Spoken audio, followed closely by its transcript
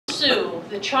Tzu,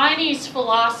 the Chinese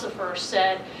philosopher,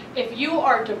 said, if you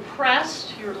are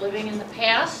depressed, you're living in the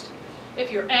past.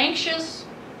 If you're anxious,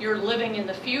 you're living in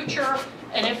the future.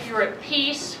 And if you're at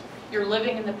peace, you're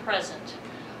living in the present.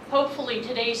 Hopefully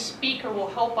today's speaker will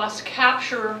help us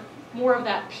capture more of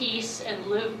that peace and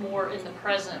live more in the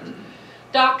present.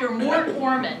 Dr. Mort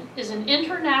Orman is an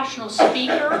international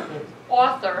speaker,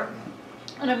 author,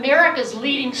 and America's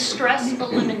leading stress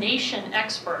elimination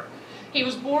expert. He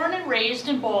was born and raised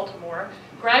in Baltimore,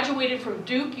 graduated from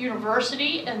Duke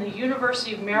University and the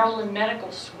University of Maryland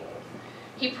Medical School.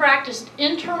 He practiced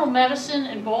internal medicine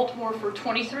in Baltimore for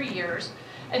 23 years,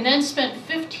 and then spent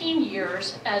 15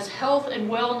 years as Health and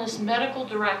Wellness Medical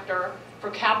Director for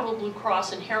Capital Blue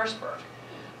Cross in Harrisburg.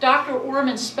 Dr.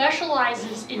 Orman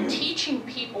specializes in teaching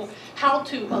people how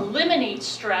to eliminate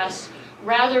stress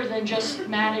rather than just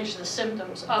manage the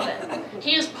symptoms of it.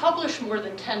 He has published more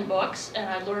than 10 books, and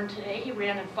I learned today he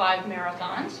ran in 5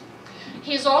 marathons.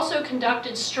 He has also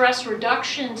conducted stress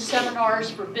reduction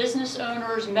seminars for business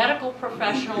owners, medical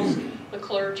professionals, the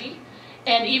clergy,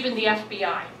 and even the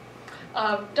FBI.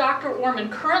 Dr. Orman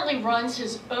currently runs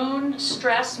his own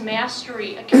Stress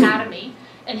Mastery Academy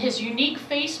and his unique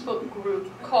Facebook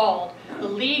group called the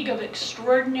League of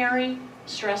Extraordinary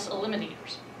Stress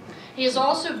Eliminators. He has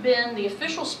also been the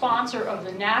official sponsor of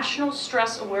the National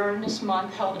Stress Awareness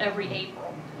Month held every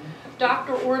April.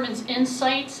 Dr. Orman's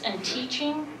insights and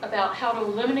teaching about how to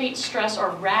eliminate stress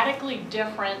are radically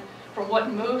different from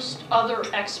what most other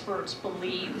experts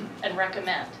believe and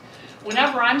recommend.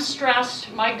 Whenever I'm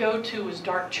stressed, my go-to is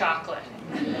dark chocolate.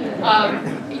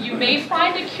 You may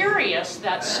find it curious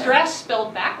that stress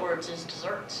spelled backwards is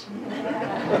desserts.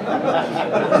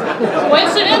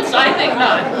 Coincidence? I think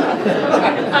not.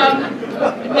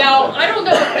 Now, I don't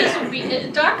know if this would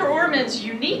be, Dr. Orman's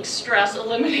unique stress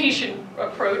elimination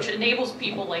approach enables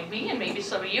people like me, and maybe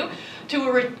some of you,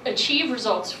 to achieve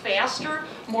results faster,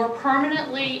 more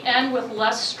permanently, and with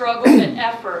less struggle and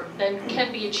effort than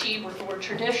can be achieved with more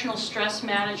traditional stress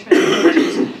management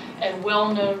approaches and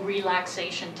well-known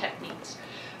relaxation techniques.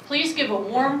 Please give a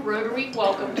warm Rotary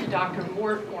welcome to Dr.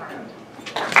 Mort Orman.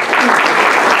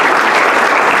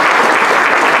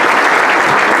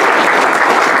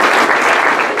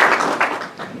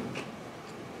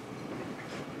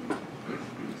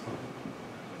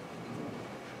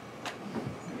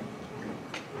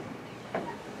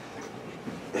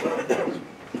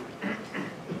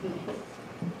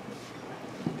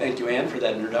 Thank you, Ann, for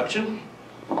that introduction.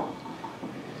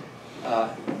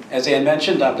 As Ann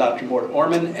mentioned, I'm Dr. Mort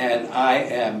Orman, and I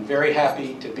am very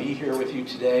happy to be here with you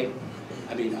today.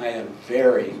 I mean, I am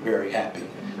very, very happy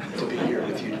to be here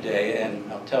with you today,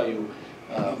 and I'll tell you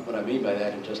what I mean by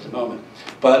that in just a moment.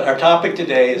 But our topic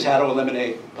today is how to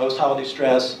eliminate post-holiday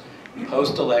stress,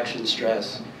 post-election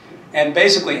stress, and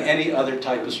basically any other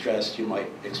type of stress you might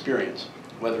experience,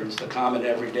 whether it's the common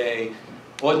everyday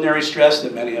ordinary stress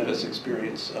that many of us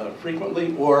experience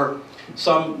frequently, or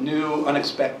some new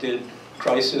unexpected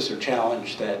crisis or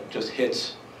challenge that just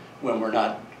hits when we're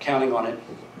not counting on it.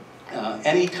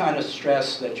 Any kind of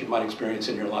stress that you might experience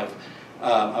in your life.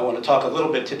 I want to talk a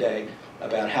little bit today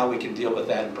about how we can deal with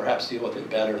that and perhaps deal with it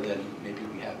better than maybe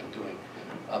we have been doing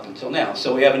up until now.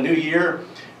 So we have a new year.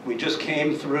 We just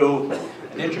came through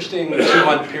an interesting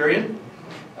 2-month period,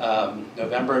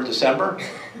 November and December,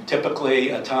 typically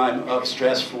a time of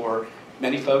stress for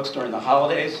many folks during the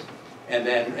holidays. And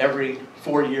then every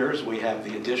 4 years we have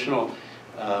the additional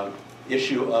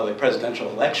issue of a presidential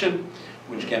election,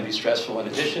 which can be stressful in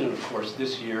addition. And of course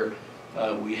this year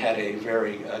we had a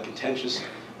very contentious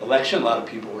election. A lot of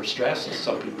people were stressed.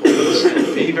 Some people will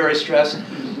still be very stressed,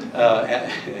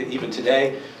 even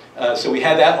today. So we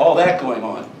had all that going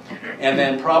on. And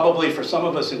then probably for some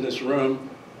of us in this room,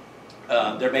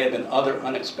 there may have been other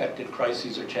unexpected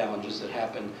crises or challenges that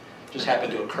just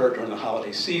happened to occur during the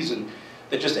holiday season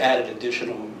that just added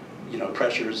additional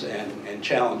pressures and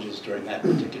challenges during that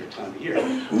particular time of year.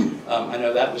 I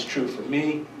know that was true for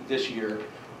me this year.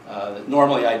 That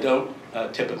normally I don't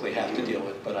typically have to deal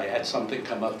with, but I had something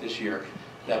come up this year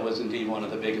that was indeed one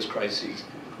of the biggest crises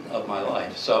of my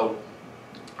life. So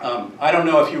I don't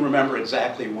know if you remember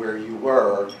exactly where you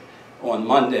were on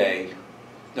Monday,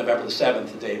 November the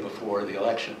 7th, the day before the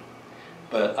election,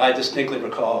 but I distinctly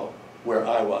recall where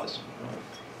I was.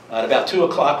 At about 2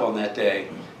 o'clock on that day,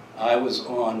 I was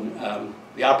on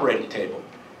the operating table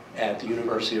at the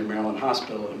University of Maryland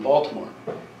Hospital in Baltimore,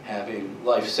 having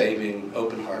life-saving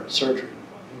open-heart surgery.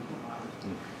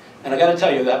 And I got to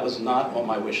tell you, that was not on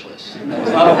my wish list. That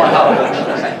was not on my holiday wish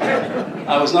list.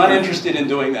 I was not interested in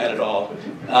doing that at all.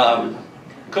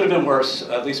 Could have been worse.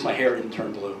 At least my hair didn't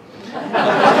turn blue.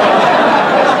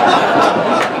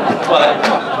 But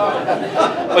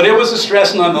But it was a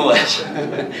stress nonetheless.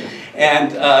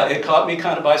 And it caught me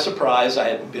kind of by surprise. I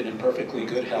had been in perfectly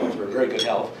good health, or very good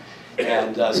health,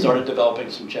 and started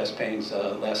developing some chest pains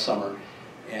last summer.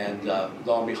 And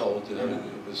lo and behold,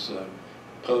 it was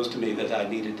posed to me that I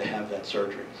needed to have that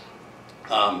surgery.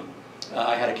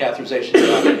 I had a catheterization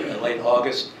done in late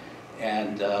August,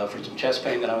 and for some chest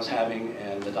pain that I was having,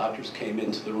 and the doctors came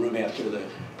into the room after the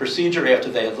procedure, after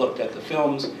they had looked at the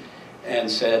films, and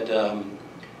said,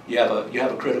 you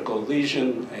have a critical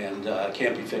lesion and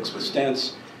can't be fixed with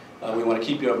stents. We want to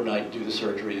keep you overnight and do the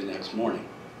surgery the next morning.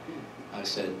 I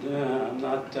said,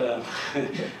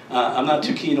 I'm not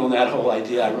too keen on that whole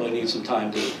idea. I really need some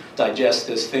time to digest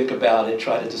this, think about it,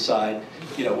 try to decide,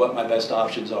 what my best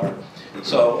options are.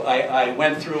 So I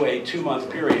went through a 2-month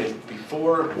period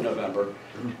before November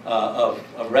of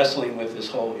wrestling with this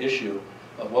whole issue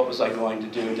of what was I going to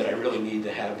do. Did I really need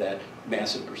to have that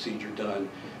massive procedure done?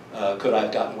 Could I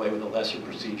have gotten away with a lesser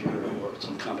procedure, or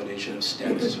some combination of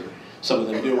stents, or some of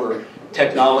the newer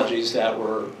technologies that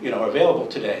were available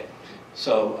today?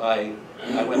 So I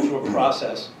went through a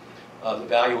process of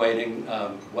evaluating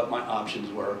what my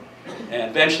options were, and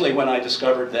eventually when I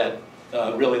discovered that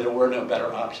really there were no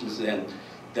better options than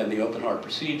the open heart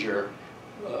procedure,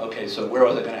 okay, so where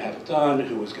was I going to have it done,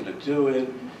 who was going to do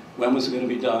it, when was it going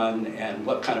to be done, and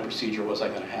what kind of procedure was I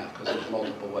going to have, because there's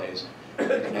multiple ways you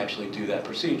can actually do that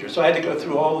procedure. So I had to go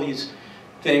through all these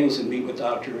things and meet with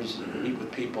doctors and meet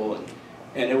with people,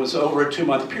 and it was over a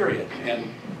 2-month period. And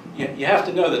you have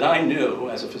to know that I knew,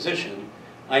 as a physician,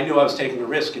 I knew I was taking a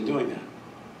risk in doing that.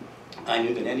 I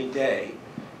knew that any day,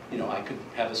 I could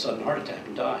have a sudden heart attack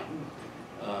and die.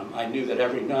 I knew that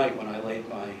every night when I laid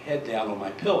my head down on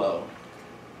my pillow,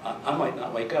 I might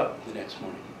not wake up the next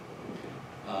morning.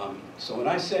 So when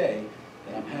I say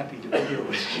that I'm happy to be here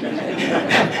with you,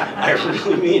 I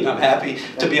really mean I'm happy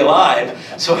to be alive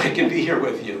so I can be here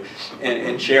with you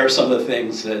and share some of the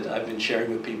things that I've been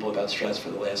sharing with people about stress for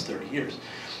the last 30 years.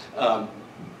 But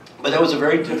that was a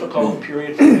very difficult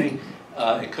period for me.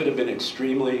 It could have been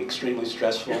extremely, extremely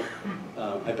stressful.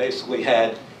 I basically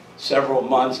had several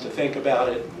months to think about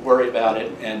it, worry about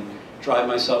it, and drive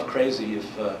myself crazy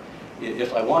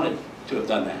if I wanted to have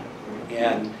done that.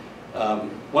 And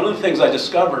one of the things I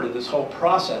discovered in this whole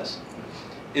process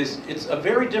is it's a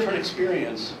very different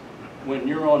experience when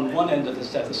you're on one end of the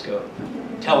stethoscope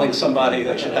telling somebody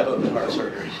they should have open heart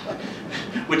surgery,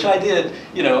 which I did.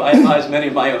 I advised many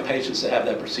of my own patients to have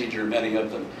that procedure. Many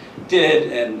of them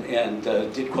did, and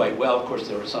did quite well. Of course,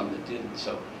 there were some that didn't,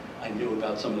 so I knew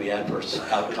about some of the adverse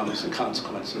outcomes and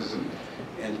consequences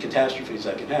and catastrophes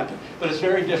that can happen. But it's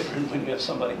very different when you have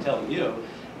somebody telling you,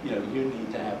 you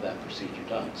need to have that procedure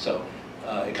done. So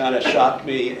it kind of shocked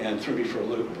me and threw me for a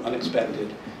loop,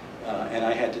 unexpected, and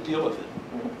I had to deal with it.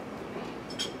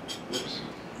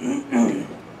 Oops.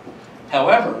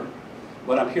 However,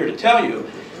 what I'm here to tell you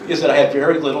is that I had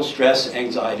very little stress,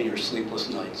 anxiety, or sleepless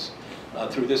nights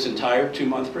through this entire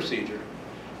 2-month procedure.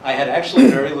 I had actually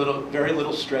very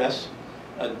little stress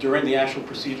during the actual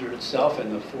procedure itself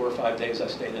and the 4 or 5 days I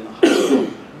stayed in the hospital.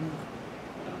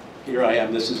 Here I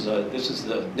am. This is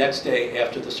the next day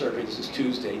after the surgery. This is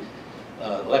Tuesday,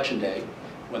 election day,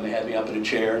 when they had me up in a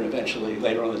chair, and eventually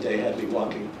later on the day had me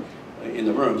walking in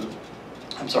the room.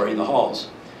 I'm sorry, in the halls.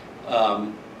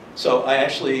 So I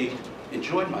actually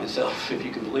enjoyed myself, if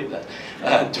you can believe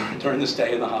that, during the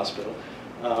stay in the hospital.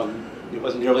 It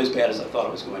wasn't nearly as bad as I thought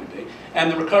it was going to be. And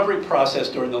the recovery process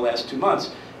during the last 2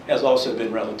 months has also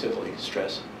been relatively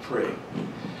stress-free.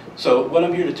 So what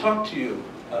I'm here to talk to you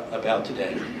about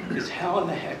today is how in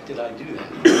the heck did I do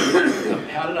that?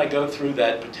 How did I go through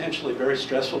that potentially very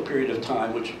stressful period of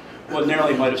time, which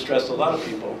ordinarily might have stressed a lot of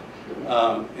people,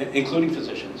 including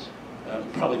physicians,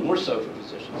 probably more so for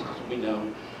physicians, because we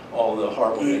know all the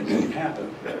horrible things that can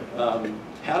happen.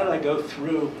 How did I go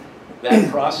through that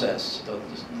process, the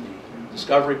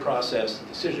discovery process, the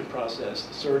decision process,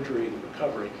 the surgery, the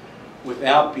recovery,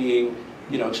 without being,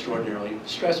 extraordinarily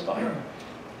stressed by it?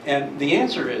 And the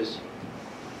answer is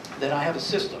that I have a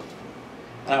system.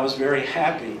 And I was very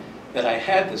happy that I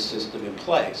had this system in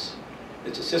place.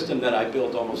 It's a system that I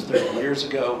built almost 30 years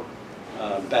ago,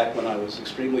 back when I was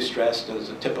extremely stressed as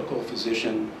a typical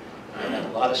physician. I had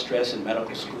a lot of stress in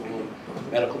medical school,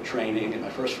 medical training, in my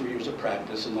first 4 years of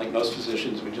practice, and like most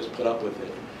physicians, we just put up with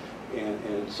it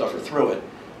and suffer through it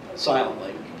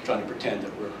silently, trying to pretend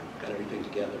that we've got everything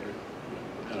together,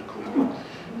 we're kind of cool,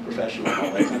 professional, and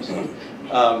all that kind of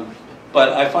stuff.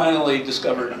 But I finally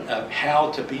discovered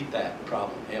how to beat that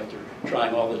problem after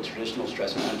trying all the traditional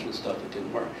stress management stuff that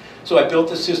didn't work. So I built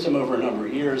this system over a number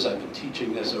of years. I've been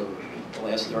teaching this over the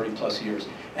last 30+ years.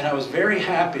 And I was very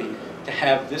happy to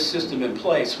have this system in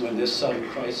place when this sudden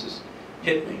crisis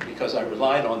hit me, because I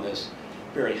relied on this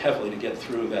very heavily to get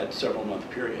through that several-month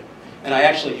period. And I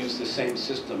actually use the same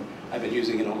system. I've been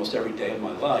using it almost every day of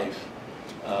my life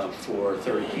for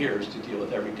 30 years to deal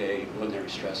with everyday ordinary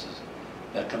stresses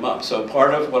that come up. So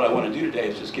part of what I want to do today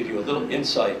is just give you a little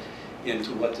insight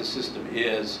into what the system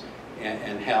is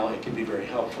and how it can be very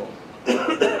helpful.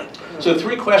 So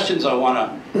 3 questions I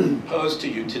want to pose to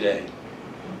you today.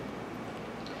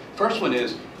 First one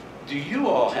is, do you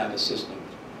all have a system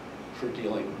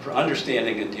for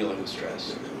understanding and dealing with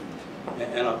stress?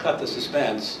 And I'll cut the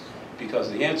suspense,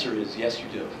 because the answer is yes, you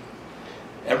do.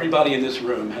 Everybody in this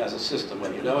room has a system,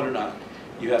 whether you know it or not.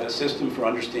 You have a system for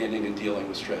understanding and dealing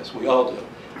with stress. We all do.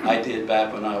 I did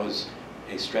back when I was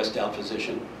a stressed out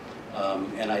physician,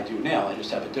 and I do now. I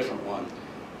just have a different one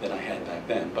than I had back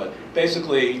then. But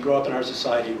basically, you grow up in our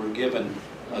society, we're given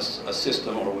a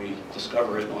system, or we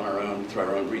discover it on our own through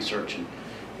our own research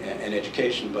and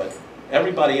education. But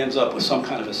everybody ends up with some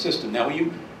kind of a system. Now,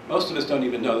 most of us don't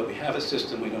even know that we have a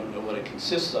system. We don't know what it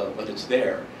consists of, but it's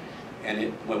there.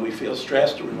 And when we feel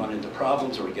stressed, or we run into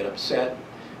problems, or we get upset,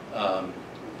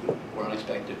 or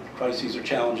unexpected crises or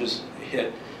challenges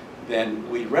hit, then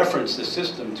we reference the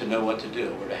system to know what to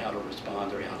do, or to how to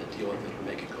respond, or how to deal with it, or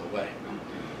make it go away.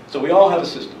 So we all have a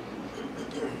system.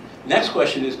 Next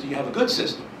question is, do you have a good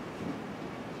system?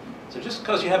 So just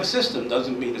because you have a system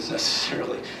doesn't mean it's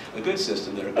necessarily a good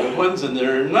system. There are good ones and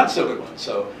there are not so good ones.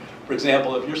 So, for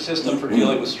example, if your system for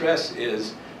dealing with stress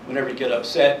is whenever you get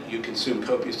upset, you consume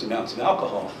copious amounts of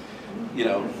alcohol, you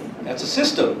know, that's a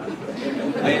system.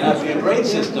 It may not be a great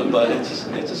system, but it's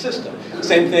a system.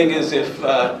 Same thing is if,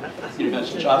 you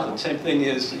mentioned chocolate, same thing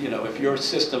is, you know, if your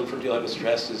system for dealing with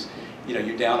stress is, you know,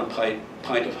 you down a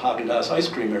pint of Haagen-Dazs ice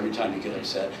cream every time you get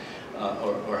upset,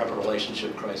 or have a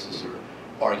relationship crisis or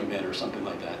argument or something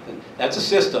like that, then that's a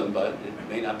system, but it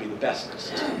may not be the best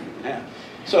system you can have.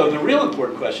 So the real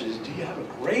important question is, do you have a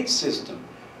great system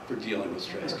for dealing with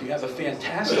stress? Do you have a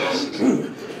fantastic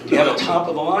system? Do you have a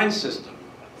top-of-the-line system?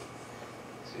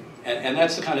 And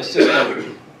that's the kind of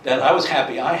system that I was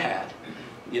happy I had,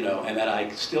 you know, and that I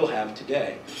still have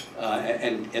today,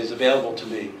 and is available to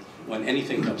me when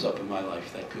anything comes up in my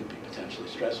life that could be potentially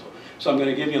stressful. So I'm going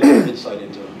to give you a little insight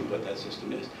into what that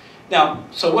system is. Now,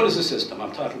 so what is a system?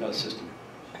 I'm talking about a system.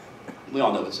 We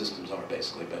all know what systems are,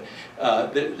 basically,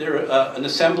 but they're an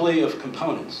assembly of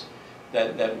components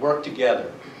that work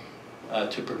together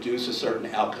to produce a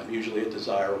certain outcome, usually a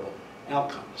desirable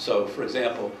outcome. So, for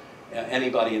example,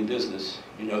 anybody in business,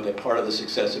 you know that part of the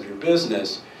success of your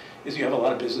business is you have a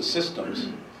lot of business systems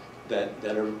that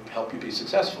help you be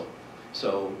successful.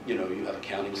 So, you know, you have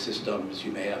accounting systems,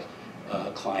 you may have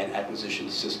client acquisition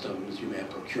systems, you may have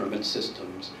procurement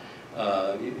systems,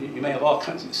 you may have all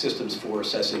kinds of systems for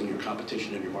assessing your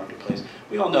competition in your marketplace.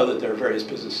 We all know that there are various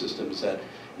business systems that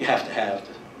you have to have,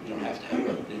 you don't have to have,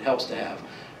 but it helps to have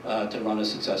to run a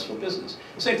successful business.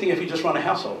 Same thing if you just run a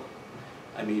household.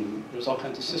 I mean, there's all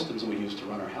kinds of systems that we use to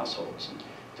run our households and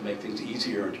to make things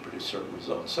easier and to produce certain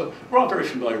results. So we're all very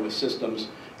familiar with systems.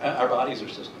 Our bodies are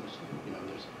systems. You know,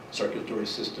 there's circulatory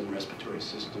system, respiratory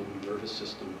system, nervous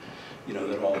system, you know,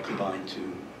 that all combine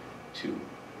to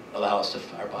allow us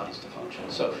our bodies to function.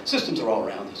 So systems are all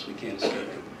around us. We can't escape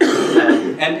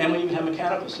them. And we even have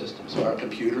mechanical systems. So our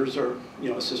computers are, you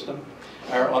know, a system.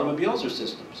 Our automobiles are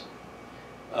systems.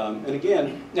 And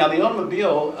again, now the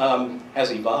automobile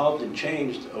has evolved and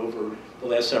changed over the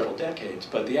last several decades,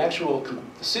 but the actual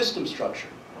system structure,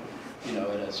 you know,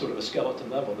 at a sort of a skeleton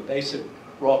level, the basic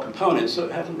raw components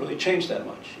haven't really changed that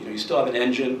much. You know, you still have an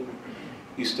engine,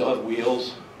 you still have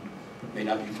wheels, may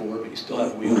not be four, but you still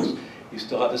have wheels. You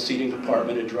still have a seating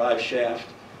compartment, a drive shaft,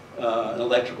 an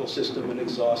electrical system, an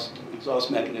exhaust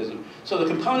mechanism. So the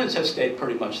components have stayed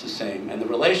pretty much the same, and the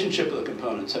relationship of the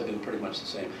components have been pretty much the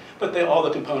same. But all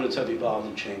the components have evolved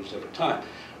and changed over time.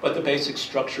 But the basic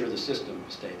structure of the system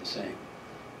stayed the same.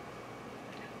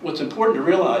 What's important to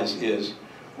realize is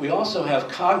we also have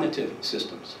cognitive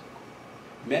systems.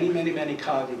 Many, many, many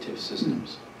cognitive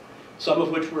systems. Some of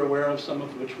which we're aware of, some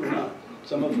of which we're not.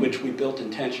 Some of which we built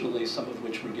intentionally, some of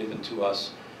which were given to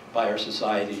us by our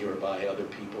society or by other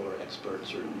people or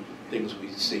experts or things we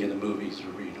see in the movies or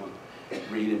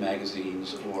read in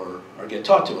magazines or get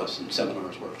taught to us in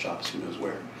seminars, workshops, who knows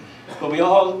where. But we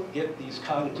all get these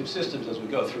cognitive systems as we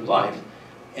go through life,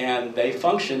 and they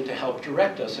function to help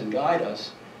direct us and guide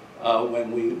us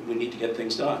when we need to get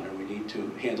things done, or we need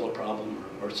to handle a problem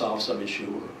or solve some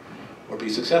issue or be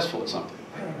successful at something.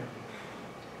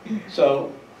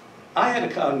 So I had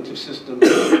a cognitive system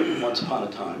once upon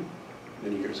a time,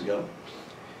 many years ago,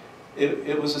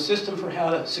 It was a system for how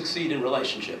to succeed in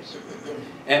relationships.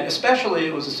 And especially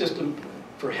it was a system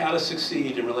for how to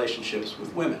succeed in relationships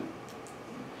with women.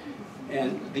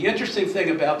 And the interesting thing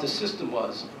about this system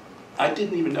was, I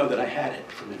didn't even know that I had it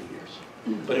for many years.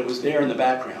 But it was there in the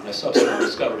background. I subsequently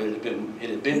discovered it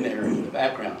had been there in the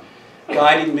background,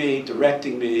 guiding me,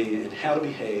 directing me in how to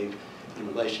behave in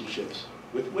relationships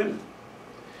with women.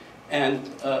 And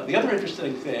the other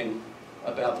interesting thing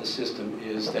about the system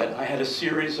is that I had a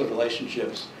series of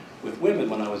relationships with women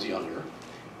when I was younger,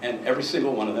 and every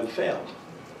single one of them failed.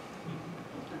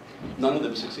 None of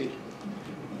them succeeded.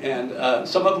 And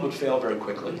some of them would fail very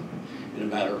quickly, in a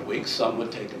matter of weeks. Some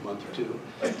would take a month or two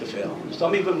to fail.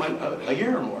 Some even went a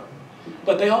year or more.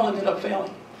 But they all ended up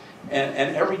failing.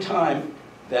 And every time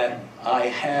that I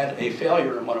had a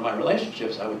failure in one of my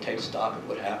relationships, I would take stock of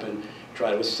what happened, try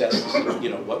to assess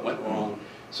what went wrong,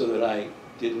 so that I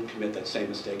didn't commit that same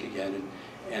mistake again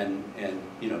and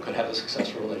could have a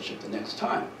successful relationship the next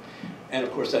time. And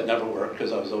of course that never worked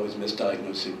because I was always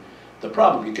misdiagnosing the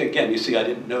problem. Again, you see, I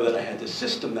didn't know that I had this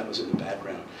system that was in the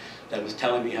background that was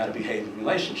telling me how to behave in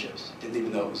relationships. I didn't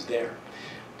even know it was there.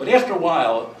 But after a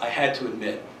while, I had to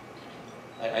admit,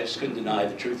 I just couldn't deny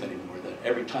the truth anymore, that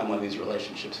every time one of these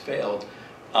relationships failed,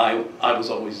 I was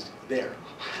always there.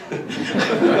 And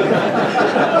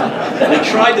I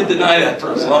tried to deny that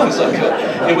for as long as I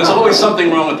could. It was always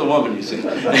something wrong with the woman, you see.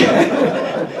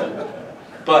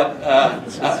 But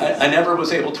I never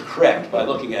was able to correct by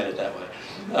looking at it that way.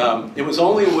 It was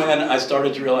only when I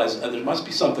started to realize there must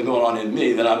be something going on in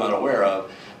me that I'm not aware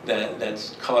of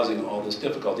that's causing all this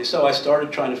difficulty. So I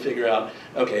started trying to figure out,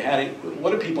 okay,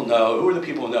 what do people know? Who are the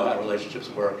people who know how relationships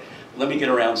work? Let me get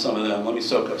around some of them. Let me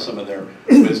soak up some of their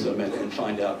wisdom and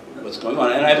find out what's going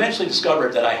on. And I eventually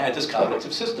discovered that I had this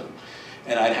cognitive system.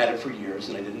 And I'd had it for years,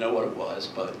 and I didn't know what it was,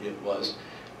 but it was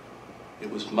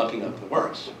mucking up the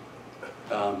works.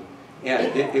 And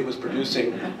it was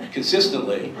producing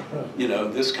consistently,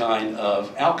 this kind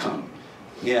of outcome.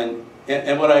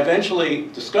 And what I eventually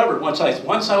discovered, once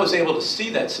I was able to see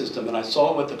that system and I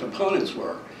saw what the components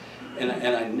were, and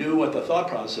I knew what the thought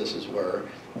processes were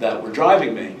that were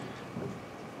driving me,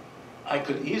 I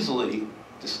could easily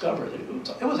discover that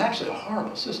it was actually a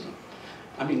horrible system.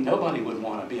 I mean, nobody would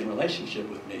want to be in a relationship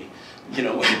with me,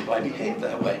 if I behaved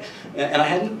that way. And I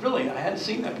hadn't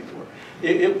seen that before.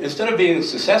 Instead of being a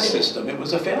success system, it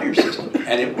was a failure system,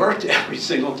 and it worked every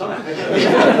single time.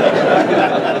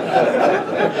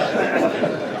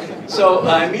 So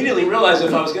I immediately realized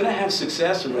if I was going to have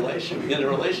success in a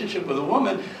relationship with a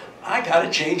woman, I got to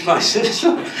change my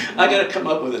system. I got to come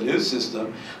up with a new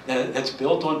system that's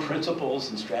built on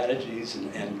principles and strategies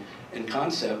and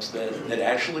concepts that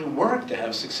actually work to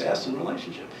have success in a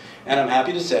relationship. And I'm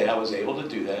happy to say I was able to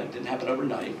do that. It didn't happen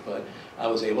overnight, but I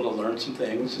was able to learn some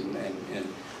things and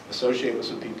associate with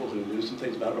some people who knew some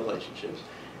things about relationships.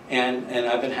 And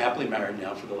I've been happily married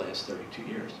now for the last 32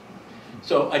 years.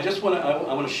 So I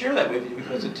want to share that with you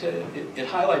because it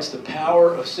highlights the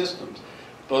power of systems,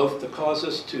 both to cause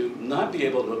us to not be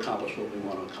able to accomplish what we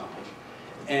want to accomplish.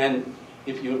 And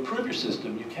if you improve your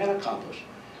system, you can accomplish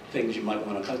things you might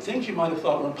want to accomplish, things you might have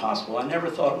thought were impossible. I never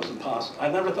thought it was impossible. I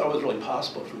never thought it was really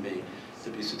possible for me to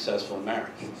be successful in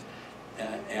marriage.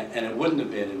 And it wouldn't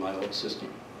have been in my old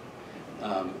system.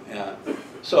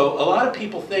 So a lot of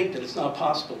people think that it's not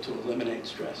possible to eliminate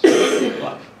stress in your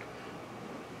life.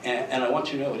 And I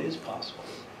want you to know it is possible.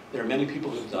 There are many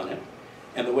people who've done it.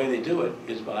 And the way they do it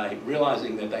is by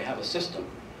realizing that they have a system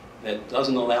that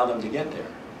doesn't allow them to get there.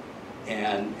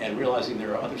 And realizing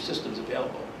there are other systems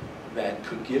available that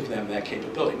could give them that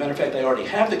capability. Matter of fact, they already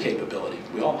have the capability.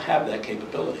 We all have that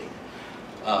capability.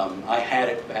 I had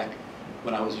it back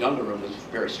when I was younger and was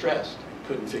very stressed.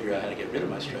 Couldn't figure out how to get rid of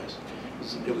my stress.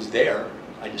 It was there.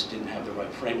 I just didn't have the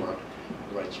right framework,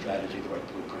 the right strategy, the right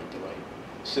blueprint, the right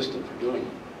system for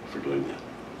doing that.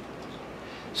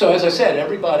 So as I said,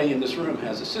 everybody in this room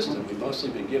has a system. We've mostly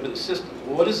been given a system.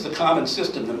 Well, what is the common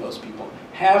system that most people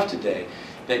have today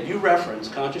that you reference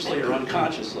consciously or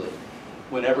unconsciously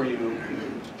whenever you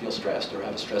feel stressed or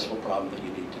have a stressful problem that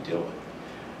you need to deal with?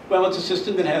 Well, it's a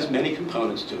system that has many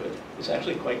components to it. It's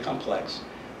actually quite complex,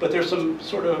 but there's some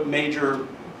sort of major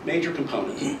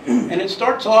components. And it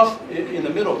starts off in the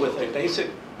middle with a basic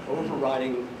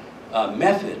overriding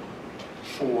method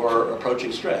for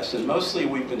approaching stress. And mostly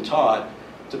we've been taught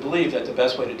to believe that the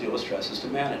best way to deal with stress is to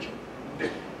manage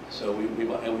it. So we've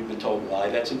been told why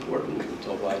that's important. We've been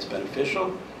told why it's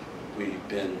beneficial. We've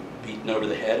been beaten over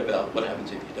the head about what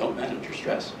happens if you don't manage your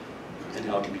stress and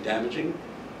how it can be damaging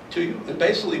to you. And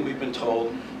basically we've been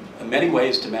told many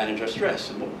ways to manage our stress.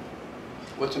 And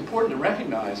what's important to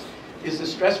recognize is that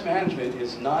stress management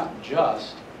is not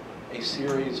just a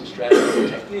series of strategies and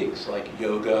techniques like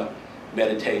yoga,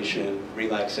 meditation,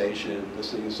 relaxation,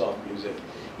 listening to soft music.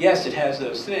 Yes, it has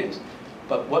those things,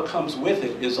 but what comes with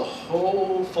it is a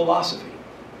whole philosophy,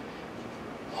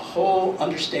 a whole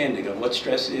understanding of what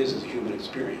stress is as a human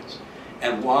experience,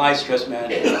 and why stress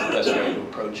management is the best way to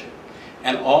approach it.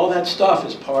 And all that stuff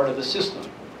is part of the system.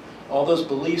 All those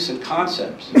beliefs and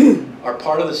concepts are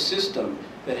part of the system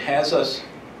that has us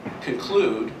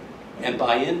conclude and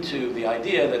buy into the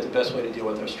idea that the best way to deal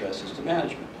with our stress is to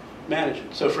manage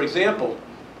it. So for example,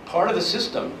 part of the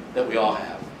system that we all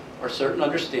have are certain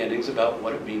understandings about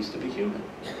what it means to be human.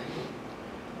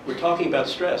 We're talking about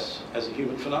stress as a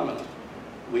human phenomenon.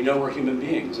 We know we're human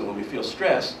beings, and when we feel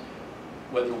stressed,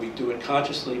 whether we do it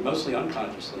consciously, mostly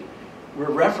unconsciously, we're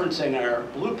referencing our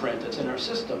blueprint that's in our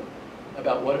system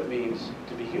about what it means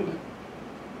to be human.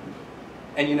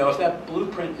 And you know, if that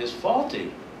blueprint is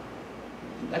faulty,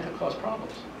 that could cause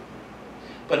problems.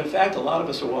 But in fact, a lot of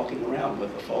us are walking around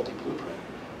with a faulty blueprint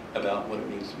about what it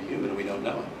means to be human, and we don't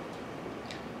know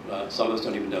it. Some of us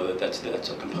don't even know that that's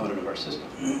a component of our system.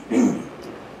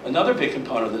 Another big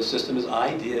component of this system is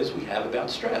ideas we have about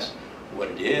stress. What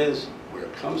it is, where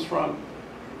it comes from,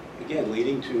 again,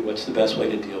 leading to what's the best way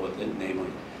to deal with it,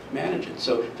 namely manage it.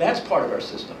 So that's part of our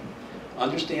system.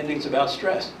 Understandings about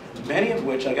stress, many of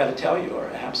which, I got to tell you, are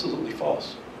absolutely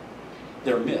false.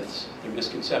 They're myths, they're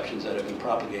misconceptions that have been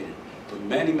propagated for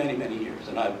many, many, many years.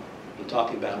 And I've been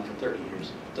talking about them for 30 years.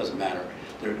 It doesn't matter.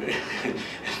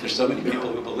 There's so many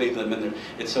people who believe them, and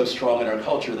it's so strong in our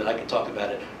culture that I could talk about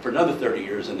it for another 30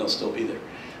 years and they'll still be there.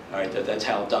 All right, that's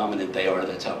how dominant they are,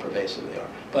 that's how pervasive they are.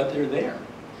 But they're there,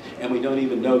 and we don't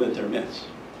even know that they're myths.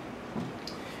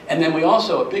 And then we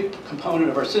also, a big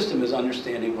component of our system is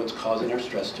understanding what's causing our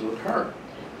stress to occur.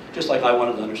 Just like I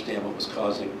wanted to understand what was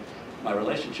causing my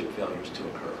relationship failures to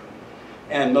occur.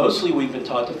 And mostly we've been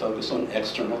taught to focus on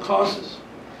external causes.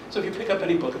 So if you pick up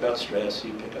any book about stress,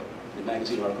 you pick up a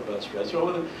magazine article about stress, they're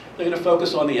going to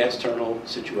focus on the external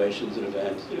situations and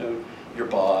events, you know, your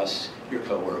boss, your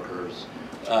coworkers,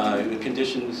 the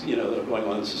conditions, you know, that are going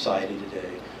on in society today,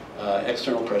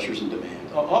 external pressures and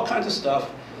demands, all kinds of stuff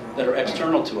that are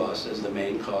external to us as the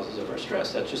main causes of our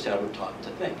stress. That's just how we're taught to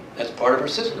think. That's part of our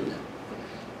system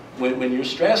then. When you're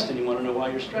stressed and you want to know why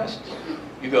you're stressed,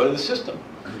 you go to the system,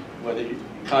 whether you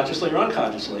consciously or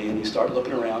unconsciously, and you start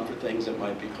looking around for things that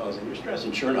might be causing your stress,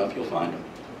 and sure enough, you'll find them.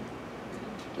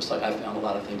 Just like I found a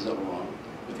lot of things that were wrong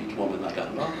with each woman I got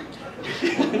involved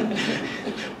in.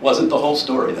 Wasn't the whole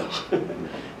story, though.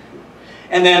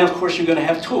 And then, of course, you're going to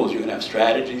have tools. You're going to have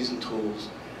strategies and tools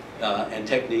and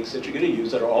techniques that you're going to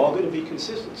use that are all going to be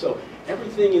consistent. So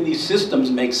everything in these systems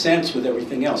makes sense with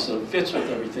everything else, so it fits with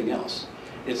everything else.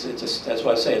 That's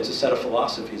why I say it's a set of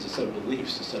philosophies, a set of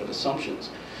beliefs, a set of assumptions,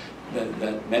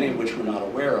 that many of which we're not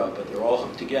aware of, but they're all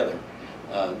hooked together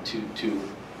to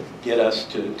get us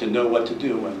to know what to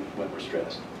do when we're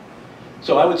stressed.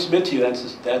 So I would submit to you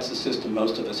that's the system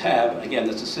most of us have. Again,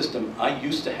 that's a system I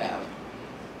used to have.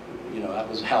 You know, that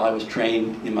was how I was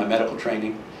trained in my medical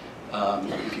training.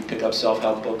 If you pick up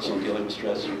self-help books on dealing with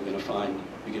stress, you're going to find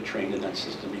you get trained in that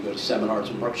system. You go to seminars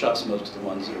and workshops. Most of the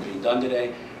ones that are being done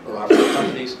today or offered by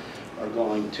companies are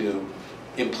going to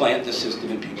implant the system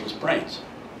in people's brains.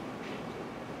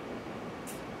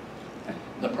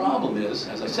 The problem is,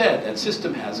 as I said, that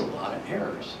system has a lot of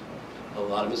errors, a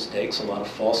lot of mistakes, a lot of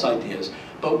false ideas,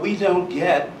 but we don't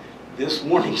get this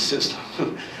warning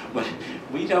system.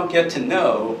 We don't get to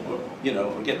know, you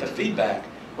know, or get the feedback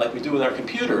like we do with our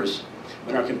computers.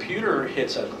 When our computer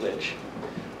hits a glitch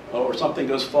or something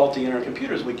goes faulty in our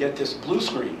computers, we get this blue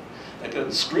screen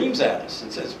that screams at us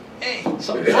and says, hey,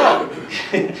 something's wrong.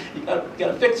 you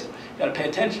gotta fix it, you gotta pay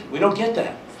attention. We don't get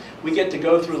that. We get to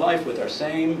go through life with our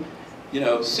same, you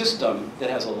know, system that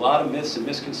has a lot of myths and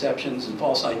misconceptions and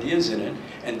false ideas in it,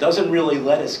 and doesn't really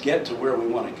let us get to where we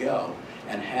want to go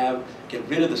and get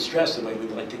rid of the stress the way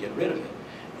we'd like to get rid of it.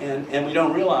 And we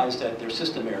don't realize that there's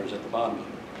system errors at the bottom of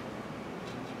it.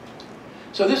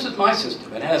 So this is my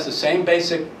system. It has the same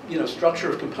basic, you know, structure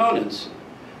of components,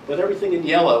 but everything in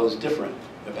yellow is different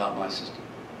about my system.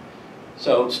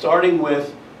 So starting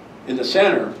with, in the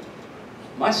center,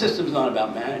 my system is not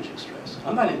about managing stress.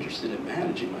 I'm not interested in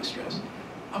managing my stress.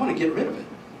 I want to get rid of it.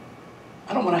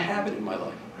 I don't want to have it in my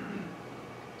life.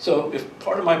 So if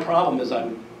part of my problem is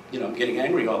I'm getting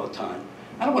angry all the time,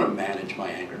 I don't want to manage my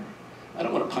anger. I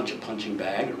don't want to punch a punching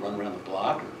bag or run around the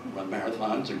block or run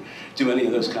marathons or do any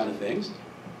of those kind of things.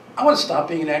 I want to stop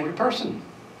being an angry person.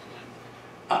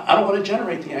 I don't want to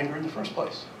generate the anger in the first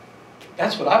place.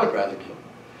 That's what I would rather do.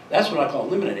 That's what I call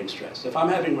eliminating stress. If I'm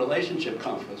having relationship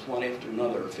conflicts one after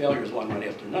another, or failures one right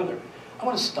after another, I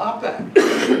want to stop that.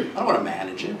 I don't want to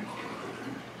manage it.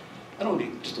 I don't want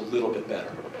to be just a little bit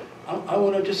better. I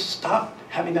want to just stop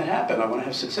having that happen. I want to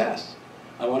have success.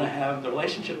 I want to have the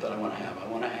relationship that I want to have. I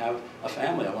want to have a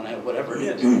family. I want to have whatever it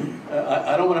is.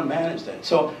 I don't want to manage that.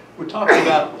 So we're talking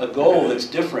about a goal that's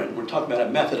different. We're talking about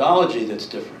a methodology that's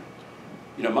different.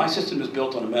 You know, my system is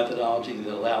built on a methodology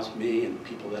that allows me and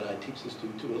people that I teach this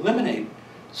to eliminate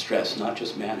stress, not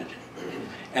just manage it.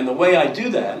 And the way I do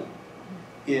that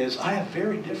is I have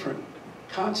very different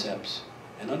concepts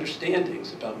and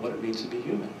understandings about what it means to be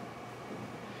human.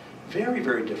 Very,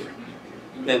 very different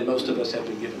than most of us have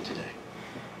been given today.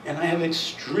 And I have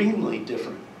extremely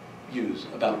different views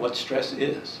about what stress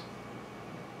is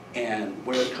and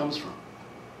where it comes from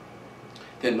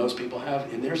than most people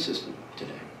have in their system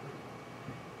today.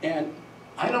 And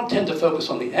I don't tend to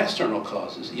focus on the external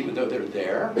causes, even though they're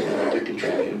there and they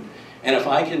contribute. And if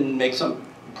I can make some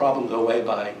problem go away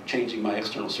by changing my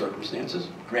external circumstances,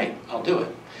 great, I'll do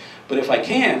it. But if I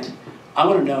can't, I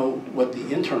want to know what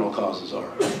the internal causes are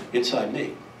inside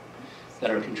me that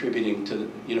are contributing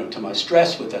to, to my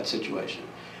stress with that situation.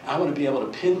 I want to be able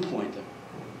to pinpoint them.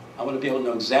 I want to be able to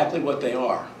know exactly what they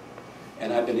are.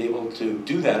 And I've been able to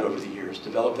do that over the years,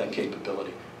 develop that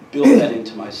capability, build that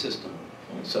into my system.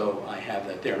 So I have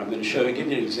that there. And I'm going to give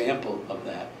you an example of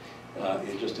that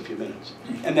in just a few minutes.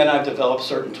 And then I've developed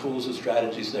certain tools and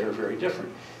strategies that are very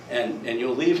different. And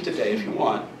you'll leave today, if you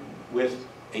want, with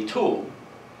a tool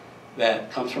that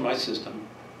comes from my system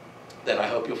that I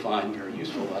hope you'll find very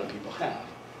useful. A lot of people have.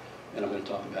 And I'm going to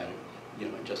talk about it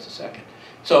in just a second.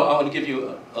 So I want to give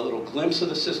you a little glimpse of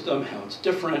the system, how it's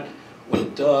different, what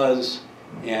it does,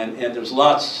 and there's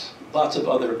lots of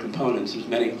other components. There's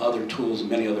many other tools and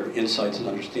many other insights and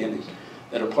understandings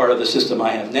that are part of the system I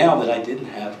have now that I didn't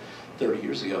have 30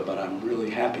 years ago, but I'm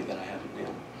really happy that I have it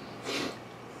now.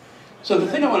 So the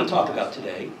thing I want to talk about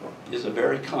today is a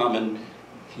very common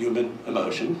human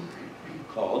emotion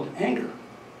called anger.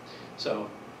 So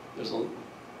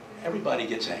everybody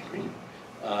gets angry.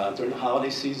 During the holiday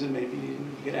season, maybe you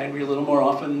get angry a little more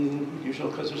often than usual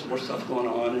because there's more stuff going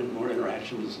on and more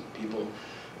interactions with people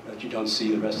that you don't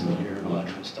see the rest of the year and all that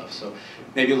kind of stuff. So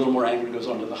maybe a little more anger goes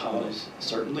on to the holidays.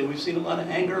 Certainly we've seen a lot of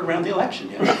anger around the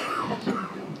election, yes.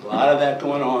 A lot of that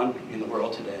going on in the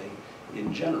world today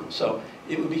in general. So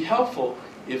it would be helpful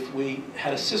if we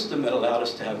had a system that allowed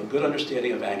us to have a good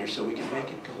understanding of anger so we can make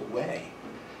it go away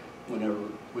whenever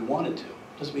we wanted to.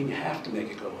 Doesn't mean you have to make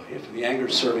it go away. If the anger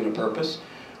is serving a purpose,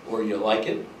 or you like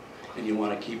it, and you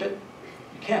want to keep it,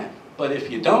 you can. But if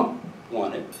you don't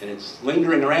want it, and it's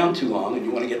lingering around too long, and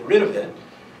you want to get rid of it,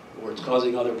 or it's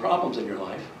causing other problems in your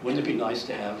life, wouldn't it be nice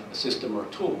to have a system or a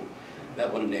tool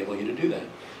that would enable you to do that?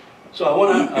 So I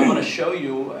want to show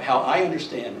you how I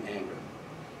understand anger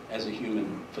as a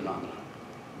human phenomenon.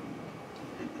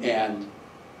 And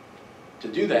to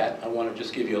do that, I want to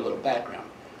just give you a little background.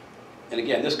 And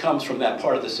again, this comes from that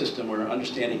part of the system where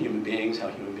understanding human beings, how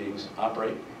human beings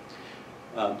operate.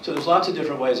 So there's lots of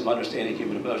different ways of understanding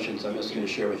human emotions. I'm just going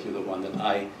to share with you the one that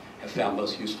I have found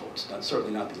most useful. It's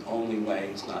certainly not the only way.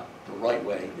 It's not the right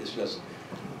way. It's just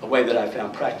a way that I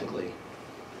found practically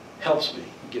helps me.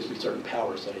 It gives me certain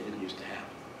powers that I didn't used to have.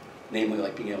 Namely,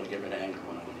 like being able to get rid of anger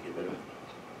when I want to get rid of it.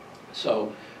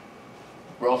 So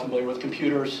we're all familiar with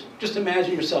computers. Just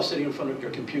imagine yourself sitting in front of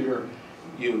your computer.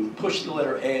 You push the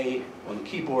letter A on the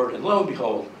keyboard, and lo and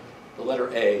behold, the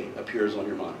letter A appears on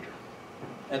your monitor.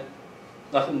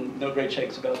 And no great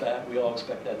shakes about that. We all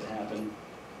expect that to happen.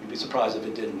 You'd be surprised if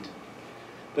it didn't.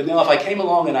 But now if I came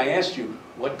along and I asked you,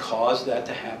 what caused that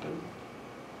to happen?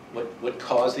 What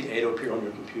caused the A to appear on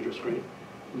your computer screen?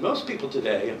 Most people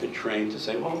today have been trained to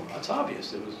say, well, that's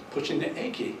obvious. It was pushing the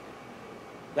A key.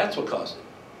 That's what caused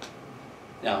it.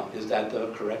 Now, is that the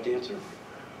correct answer?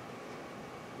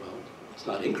 Well, it's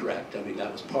not incorrect. I mean,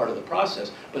 that was part of the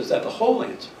process. But is that the whole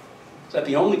answer? Is that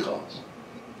the only cause?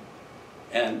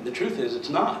 And the truth is, it's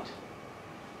not.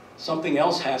 Something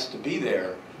else has to be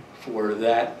there for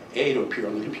that A to appear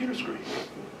on the computer screen.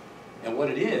 And what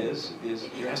it is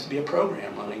there has to be a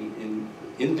program running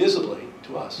invisibly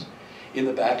to us in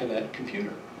the back of that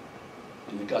computer,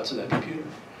 in the guts of that computer.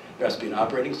 There has to be an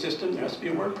operating system. There has to be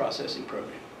a word processing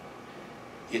program.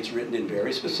 It's written in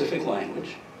very specific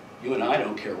language. You and I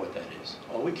don't care what that is.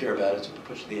 All we care about is to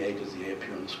push the A, does the A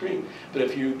appear on the screen? But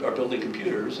if you are building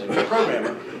computers and you're a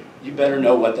programmer, you better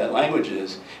know what that language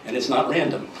is, and it's not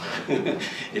random.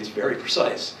 It's very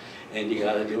precise, and you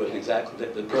got to do it exactly.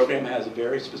 The program has a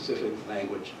very specific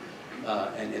language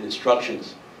and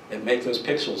instructions that make those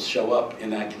pixels show up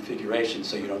in that configuration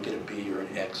so you don't get a B or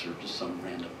an X or just some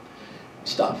random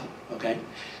stuff, okay?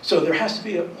 So there has to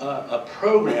be a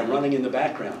program running in the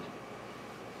background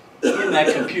in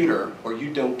that computer or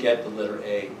you don't get the letter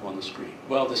A on the screen.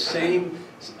 Well, the same,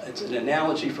 it's an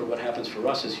analogy for what happens for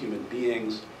us as human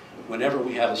beings whenever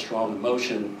we have a strong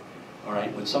emotion. All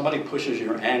right, when somebody pushes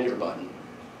your anger button,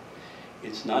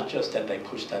 it's not just that they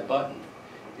push that button,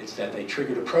 it's that they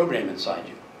triggered a program inside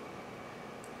you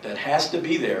that has to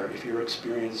be there if you're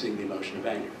experiencing the emotion of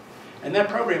anger. And that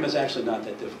program is actually not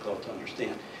that difficult to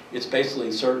understand. It's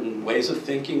basically certain ways of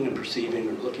thinking and perceiving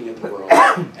or looking at the world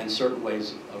and certain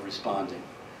ways of responding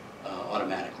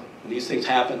automatically. When these things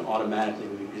happen automatically,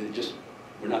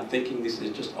 we're not thinking these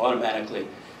things, just automatically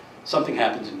something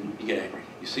happens and you get angry.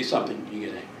 You see something, you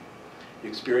get angry. You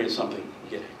experience something, you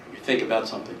get angry. You think about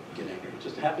something, you get angry. It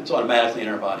just happens automatically in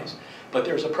our bodies. But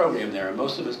there's a program there, and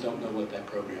most of us don't know what that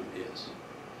program is.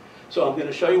 So I'm going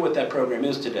to show you what that program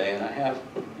is today, and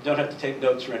you don't have to take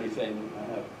notes or anything.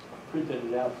 I have printed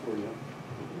it out for you.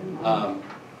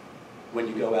 When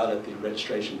you go out at the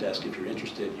registration desk, if you're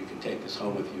interested, you can take this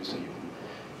home with you so you can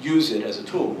use it as a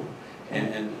tool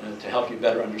and to help you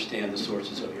better understand the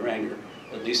sources of your anger,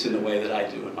 at least in the way that I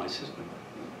do in my system.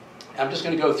 I'm just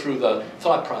going to go through the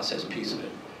thought process piece of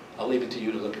it. I'll leave it to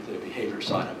you to look at the behavior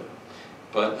side of it.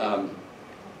 But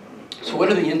so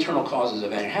what are the internal causes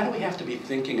of anger? How do we have to be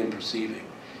thinking and perceiving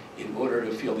in order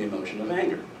to feel the emotion of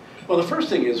anger? Well, the first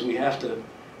thing is we have to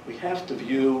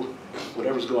view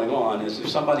whatever's going on as if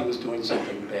somebody was doing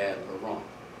something bad or wrong.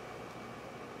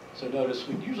 So notice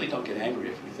we usually don't get angry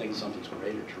if we think something's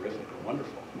great or terrific or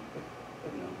wonderful.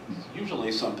 You know, it's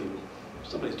usually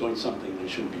somebody's doing something they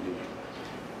shouldn't be doing,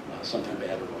 something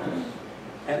bad or wrong.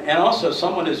 And also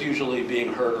someone is usually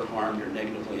being hurt or harmed or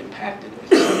negatively impacted.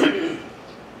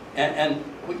 And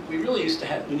we really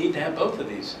need to have both of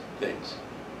these things,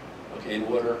 okay, in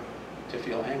order to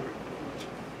feel angry.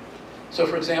 So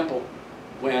for example,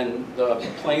 when the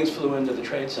planes flew into the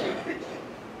Trade Center,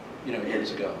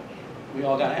 years ago, we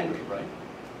all got angry, right?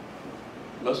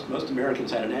 Most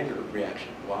Americans had an anger reaction.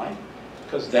 Why?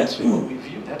 Because that's what we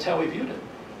viewed. That's how we viewed it.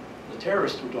 The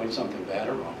terrorists were doing something bad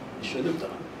or wrong. They shouldn't have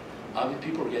done. Obviously,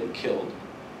 people were getting killed.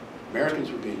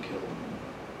 Americans were being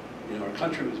killed. Our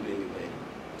country was being invaded.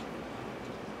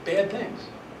 Bad things.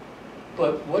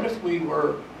 But what if we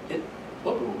were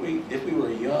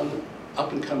a young,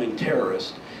 up-and-coming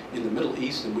terrorist in the Middle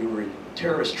East and we were in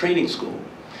terrorist training school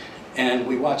and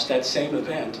we watched that same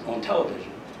event on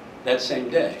television that same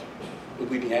day? Would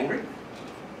we be angry?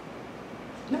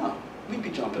 No. We'd be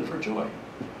jumping for joy.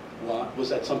 Well, was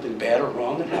that something bad or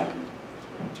wrong that happened?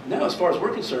 No, as far as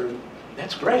we're concerned,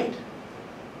 that's great.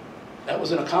 That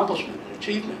was an accomplishment, an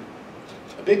achievement,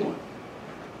 a big one.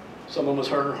 Someone was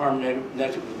hurt or harmed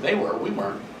negatively. We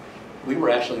weren't. We were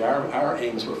actually, our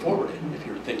aims were forwarded, if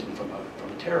you're thinking from a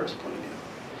terrorist point of view.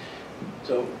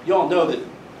 So you all know that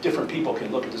different people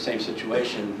can look at the same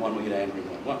situation, one will get angry,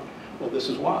 one won't. Well, this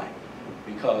is why.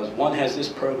 Because one has this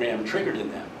program triggered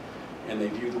in them, and they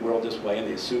view the world this way, and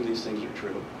they assume these things are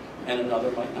true, and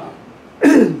another might not.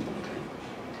 Okay.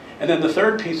 And then the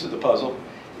third piece of the puzzle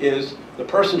is the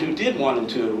person who did 1 and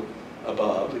 2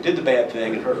 above, who did the bad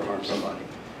thing and hurt or harmed somebody,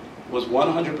 was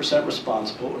 100%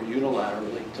 responsible or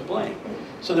unilaterally to blame.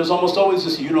 So there's almost always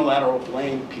this unilateral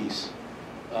blame piece.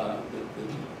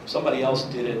 Somebody else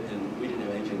did it and we didn't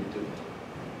have anything to do with it.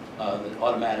 That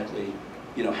automatically,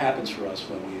 happens for us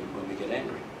when we get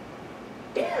angry.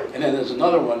 And then there's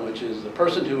another one, which is the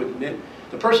person who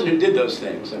did those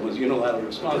things and was unilaterally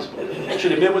responsible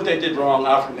should admit what they did wrong,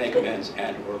 offer to make amends,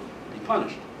 and or be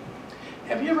punished.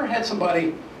 Have you ever had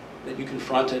somebody that you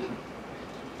confronted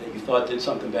that you thought did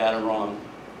something bad or wrong,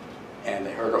 and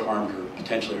they hurt or harmed or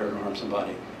potentially hurt or harmed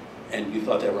somebody, and you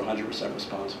thought they were 100%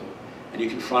 responsible, and you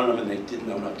confronted them and they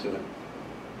didn't own up to it?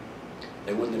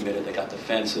 They wouldn't admit it, they got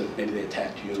defensive, maybe they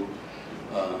attacked you,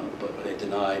 but they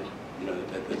denied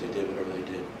that they did whatever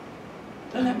they did.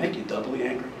 Doesn't that make you doubly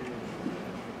angry?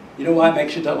 You know why it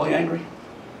makes you doubly angry?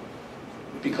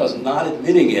 Because not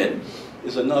admitting it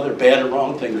is another bad or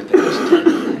wrong thing that they just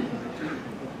did.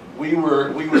 We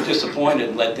were disappointed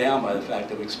and let down by the fact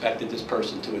that we expected this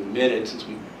person to admit it since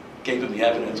we gave them the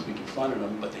evidence, we confronted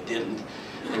them, but they didn't.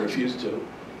 They refused to.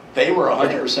 They were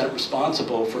 100%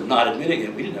 responsible for not admitting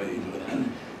it. We didn't know anything to do with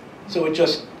that. So it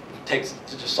just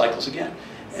cycles again.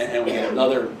 And we get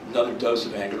another dose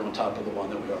of anger on top of the one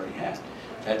that we already had.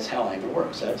 That's how anger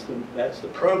works. That's the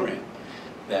program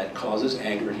that causes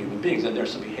anger in human beings. And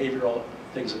there's some behavioral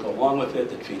things that go along with it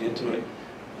that feed into it.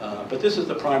 But this is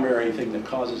the primary thing that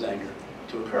causes anger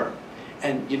to occur.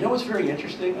 And you know what's very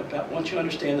interesting about once you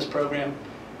understand this program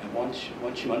and once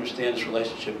you understand this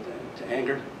relationship to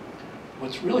anger,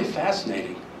 what's really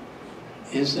fascinating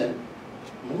is that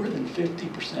more than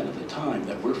 50% of the time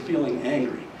that we're feeling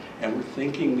angry and we're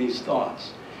thinking these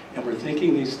thoughts, and we're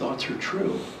thinking these thoughts are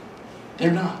true.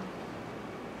 They're not.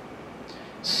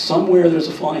 Somewhere there's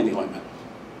a fly in the ointment.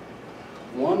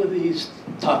 One of these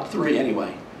top three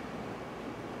anyway,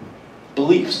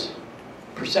 beliefs,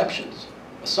 perceptions,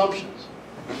 assumptions,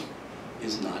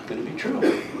 is not going to be true.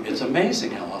 It's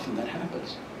amazing how often that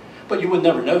happens. But you would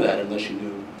never know that unless you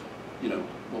knew,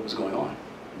 what was going on,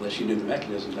 unless you knew the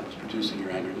mechanism that was producing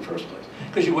your anger in the first place.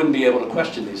 Because you wouldn't be able to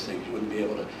question these things. You wouldn't be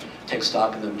able to take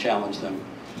stock of them, challenge them,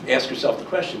 ask yourself the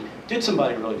question, did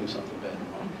somebody really do something bad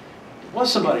or wrong?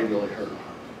 Was somebody really hurt or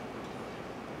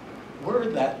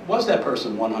harmed? Was that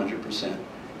person 100%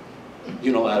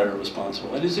 unilaterally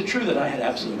responsible? And is it true that I had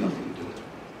absolutely nothing to do with it?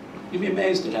 You'd be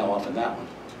amazed at how often that one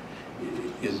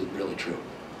isn't really true.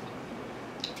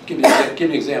 Give me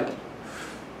an example.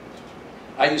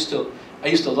 I used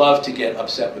to love to get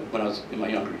upset when I was in my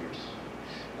younger years,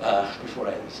 before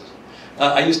I had this.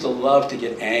 I used to love to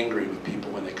get angry with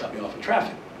people when they cut me off in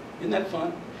traffic. Isn't that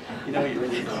fun? You're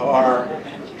in your car,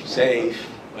 you're safe.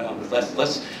 Well,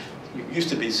 you used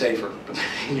to be safer, but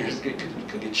you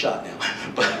could get shot now.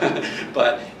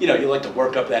 But you like to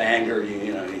work up that anger.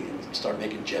 You start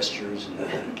making gestures and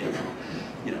whatever.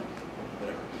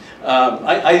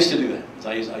 I used to do that.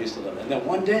 I used to love that. And then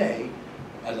one day,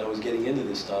 as I was getting into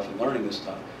this stuff and learning this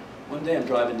stuff, one day I'm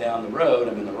driving down the road.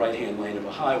 I'm in the right-hand lane of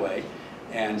a highway,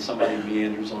 and somebody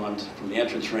meanders on from the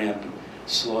entrance ramp and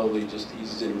slowly just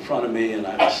eases in front of me, and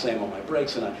I slam on my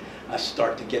brakes, and I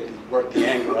start to work the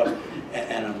anger up,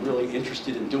 and I'm really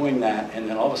interested in doing that, and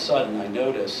then all of a sudden I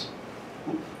notice,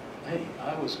 hey,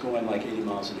 I was going like 80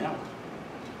 miles an hour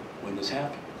when this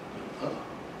happened.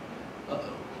 Uh-oh.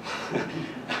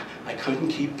 I couldn't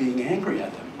keep being angry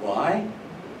at them. Why?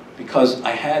 Because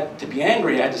I had to be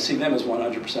angry, I had to see them as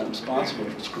 100% responsible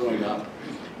for screwing up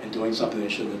and doing something they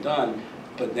shouldn't have done.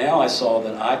 But now I saw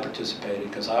that I participated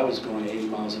because I was going 80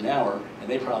 miles an hour, and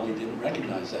they probably didn't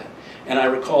recognize that. And I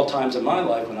recall times in my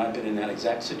life when I've been in that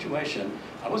exact situation.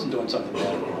 I wasn't doing something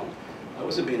bad or wrong. I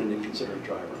wasn't being an inconsiderate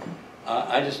driver.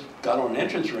 I just got on an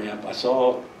entrance ramp. I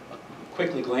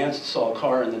quickly glanced, saw a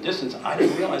car in the distance. I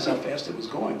didn't realize how fast it was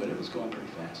going, but it was going pretty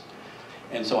fast.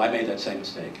 And so I made that same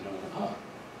mistake.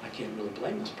 I can't really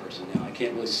blame this person now. I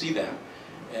can't really see them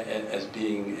as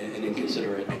being an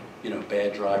inconsiderate,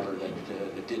 bad driver that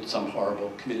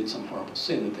committed some horrible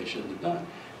sin that they shouldn't have done.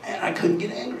 And I couldn't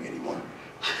get angry anymore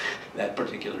that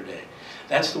particular day.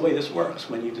 That's the way this works.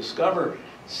 When you discover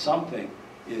something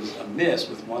is amiss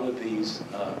with one of these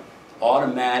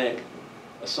automatic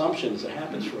assumptions that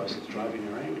happens for us that's driving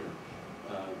our anger,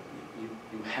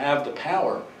 you have the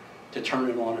power to turn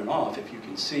it on and off if you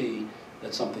can see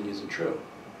that something isn't true.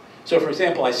 So for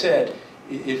example, I said,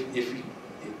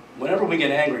 whenever we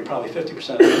get angry, probably 50%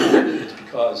 of the time it's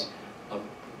because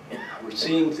we're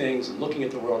seeing things and looking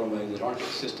at the world in ways that aren't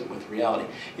consistent with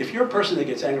reality. If you're a person that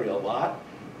gets angry a lot,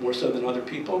 more so than other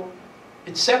people,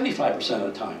 it's 75%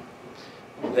 of the time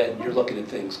that you're looking at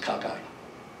things cockeyed.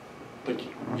 But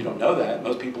you don't know that.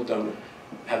 Most people don't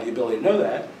have the ability to know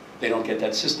that. They don't get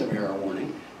that system error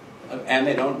warning. And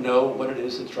they don't know what it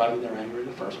is that's driving their anger in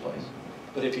the first place.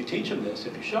 But if you teach them this,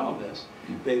 if you show them this,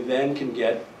 they then can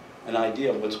get an idea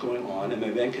of what's going on, and they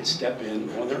then can step in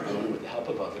on their own with the help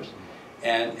of others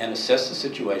and assess the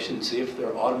situation and see if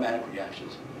their automatic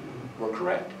reactions were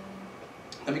correct.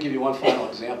 Let me give you one final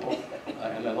example.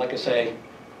 And then, like I say, you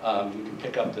can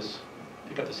pick up this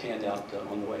handout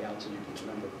on the way out so you can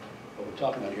remember what we're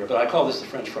talking about here. But I call this the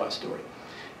French fry story.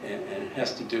 And it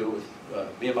has to do with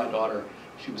me and my daughter.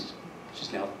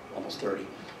 She's now almost 30.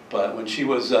 But when she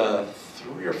was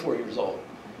 3 or 4 years old,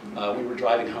 we were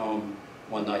driving home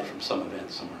one night from some event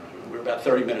somewhere. We were about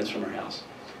 30 minutes from her house.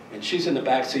 And she's in the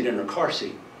back seat in her car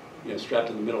seat, strapped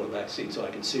in the middle of the back seat so I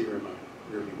can see her in my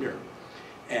rearview mirror.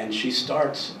 And she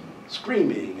starts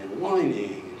screaming and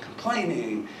whining and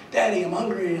complaining, "Daddy, I'm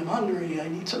hungry, I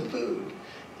need some food."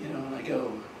 And I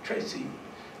go, "Tracy,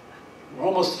 we're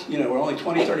almost, we're only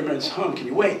 20, 30 minutes home, can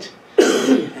you wait?"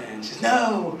 And she says,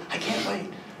 "No, I can't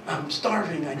wait. I'm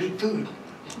starving, I need food."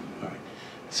 All right.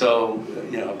 So,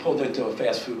 I pulled into a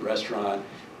fast food restaurant.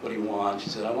 "What do you want?" She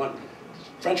said, "I want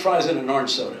French fries and an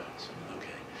orange soda." I said,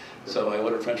 "Okay." So I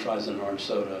ordered French fries and an orange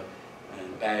soda,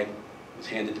 and the bag was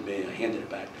handed to me. I handed it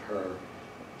back to her.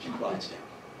 She quiets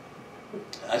down.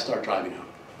 I start driving home.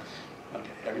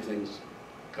 Okay, everything's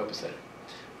copacetic.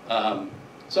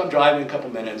 So I'm driving a couple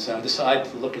minutes, and I decide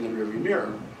to look in the rearview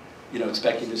mirror,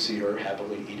 expecting to see her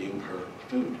happily eating her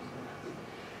food.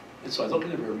 And so I look in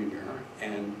the rearview mirror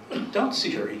and don't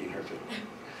see her eating her food.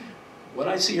 What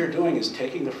I see her doing is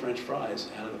taking the French fries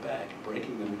out of the bag and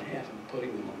breaking them in half and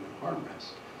putting them on the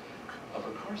armrest of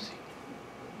her car seat.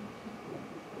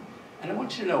 And I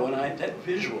want you to know, when that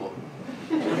visual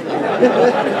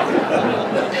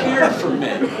appeared for me,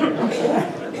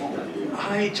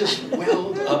 I just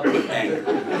welled up with anger.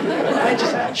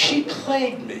 She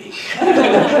played me.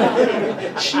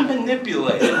 She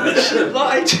manipulated me. She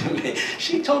lied to me.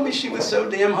 She told me she was so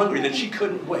damn hungry that she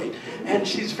couldn't wait. And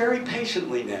she's very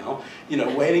patiently now,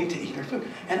 waiting to eat her food.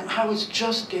 And I was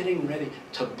just getting ready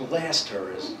to blast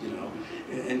her,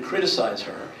 and criticize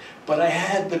her. But I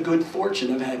had the good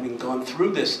fortune of having gone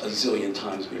through this a zillion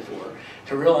times before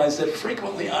to realize that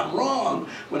frequently I'm wrong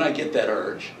when I get that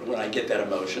urge, or when I get that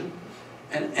emotion.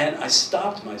 And I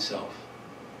stopped myself,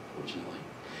 fortunately,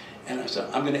 and I said,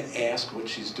 I'm going to ask what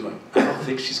she's doing. I don't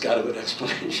think she's got a good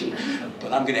explanation,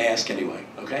 but I'm going to ask anyway,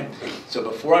 okay? So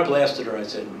before I blasted her, I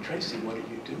said, Tracy, what are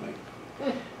you doing?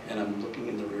 And I'm looking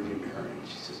in the rearview mirror, and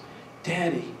she says,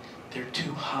 Daddy, they're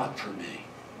too hot for me.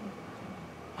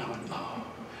 I went, oh,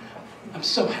 I'm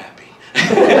so happy.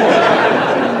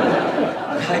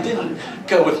 I didn't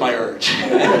go with my urge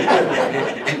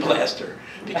and blast her,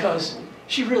 because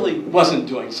she really wasn't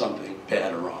doing something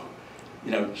bad or wrong.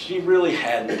 She really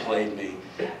hadn't played me.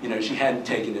 She hadn't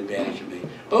taken advantage of me.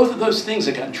 Both of those things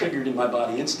had gotten triggered in my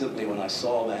body instantly when I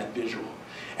saw that visual.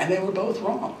 And they were both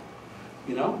wrong.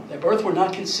 They both were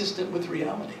not consistent with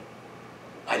reality.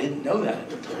 I didn't know that at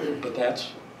the time, but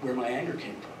that's where my anger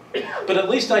came from. But at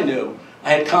least I knew,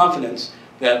 I had confidence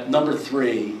that number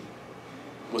 3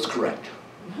 was correct.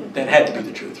 That had to be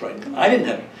the truth, right? I didn't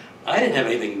have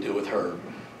anything to do with her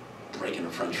breaking her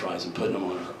french fries and putting them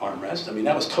on her armrest. I mean,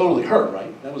 that was totally her,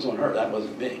 right? That was on her, that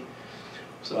wasn't me.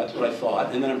 So that's what I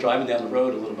thought. And then I'm driving down the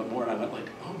road a little bit more, and I went like,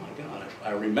 oh my God, I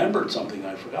remembered something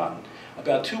I'd forgotten.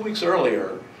 About 2 weeks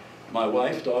earlier, my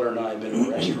wife, daughter, and I had been in a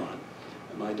restaurant.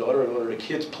 And my daughter had ordered a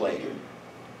kid's plate.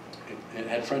 It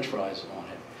had french fries on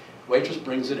it. Waitress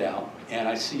brings it out, and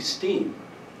I see steam,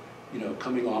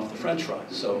 coming off the french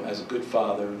fries. So as a good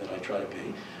father that I try to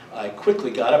be, I quickly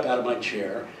got up out of my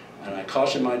chair, and I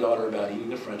cautioned my daughter about eating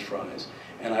the french fries.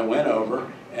 And I went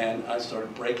over and I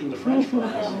started breaking the french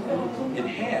fries in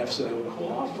half so they would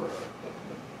cool off for her.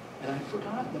 And I'd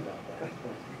forgotten about that.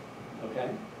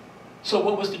 Okay? So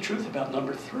what was the truth about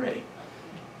number 3?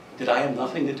 Did I have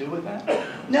nothing to do with that?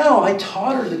 No, I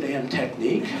taught her the damn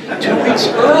technique 2 weeks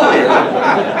earlier.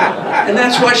 And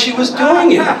that's why she was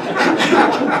doing it.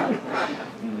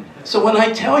 So when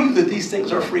I tell you that these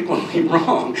things are frequently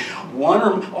wrong,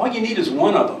 all you need is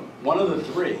one of them. One of the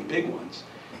 3 big ones,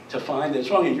 to find that it's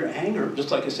wrong. And your anger,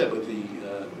 just like I said with the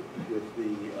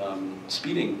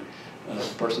speeding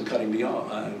person cutting me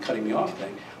off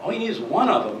thing, all you need is one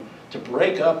of them to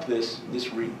break up this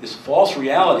false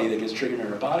reality that gets triggered in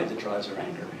her body that drives her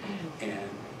anger, and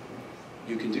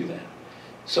you can do that.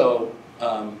 So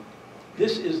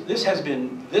this has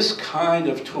been this kind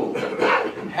of tool,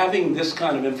 having this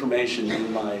kind of information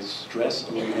in my stress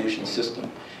elimination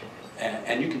system.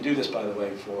 And you can do this, by the way,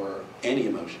 for any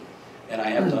emotion. And I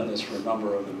have done this for a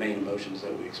number of the main emotions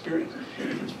that we experience.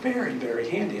 It's very, very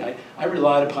handy. I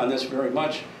relied upon this very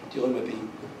much dealing with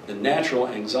the natural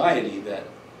anxiety that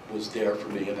was there for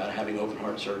me about having open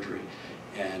heart surgery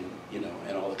and,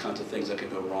 and all the kinds of things that could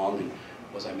go wrong, and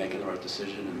was I making the right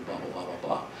decision, and blah, blah, blah,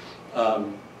 blah,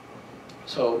 blah.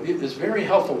 So it's very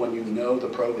helpful when you know the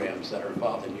programs that are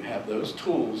involved and you have those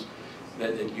tools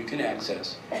that you can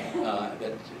access,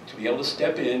 to be able to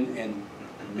step in and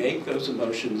make those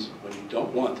emotions, when you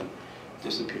don't want them,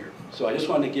 disappear. So I just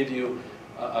wanted to give you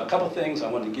a couple things. I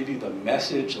wanted to give you the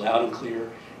message loud and clear.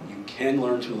 You can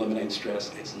learn to eliminate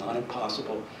stress. It's not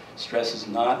impossible. Stress is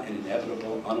not an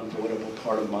inevitable, unavoidable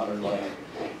part of modern life.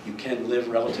 You can live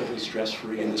relatively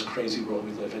stress-free in this crazy world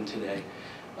we live in today.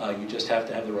 You just have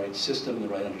to have the right system, the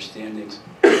right understandings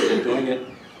for doing it.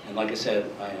 And like I said,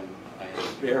 I am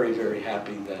very, very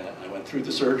happy that I went through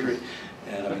the surgery,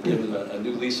 and I've been given a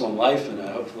new lease on life, and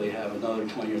I hopefully have another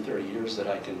 20 or 30 years that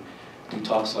I can do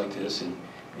talks like this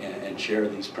and share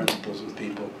these principles with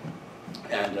people.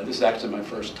 And this is actually my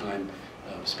first time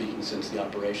speaking since the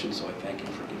operation, so I thank you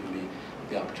for giving me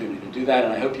the opportunity to do that.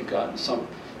 And I hope you've gotten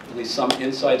at least some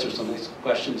insights or some of these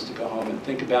questions to go home and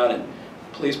think about. And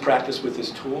please practice with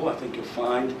this tool. I think you'll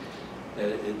find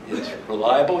that it's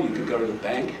reliable. You can go to the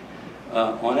bank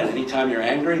on it anytime you're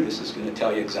angry. This is going to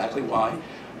tell you exactly why.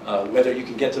 Whether you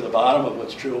can get to the bottom of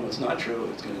what's true and what's not true,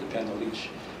 it's going to depend on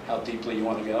how deeply you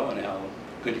want to go and how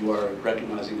good you are at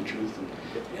recognizing the truth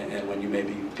and when you may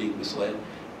be being misled.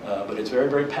 But it's very,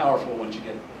 very powerful once you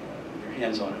get your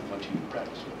hands on it, once you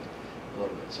practice with it a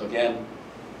little bit. So again,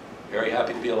 very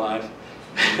happy to be alive,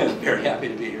 very happy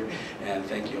to be here, and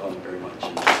thank you all very much.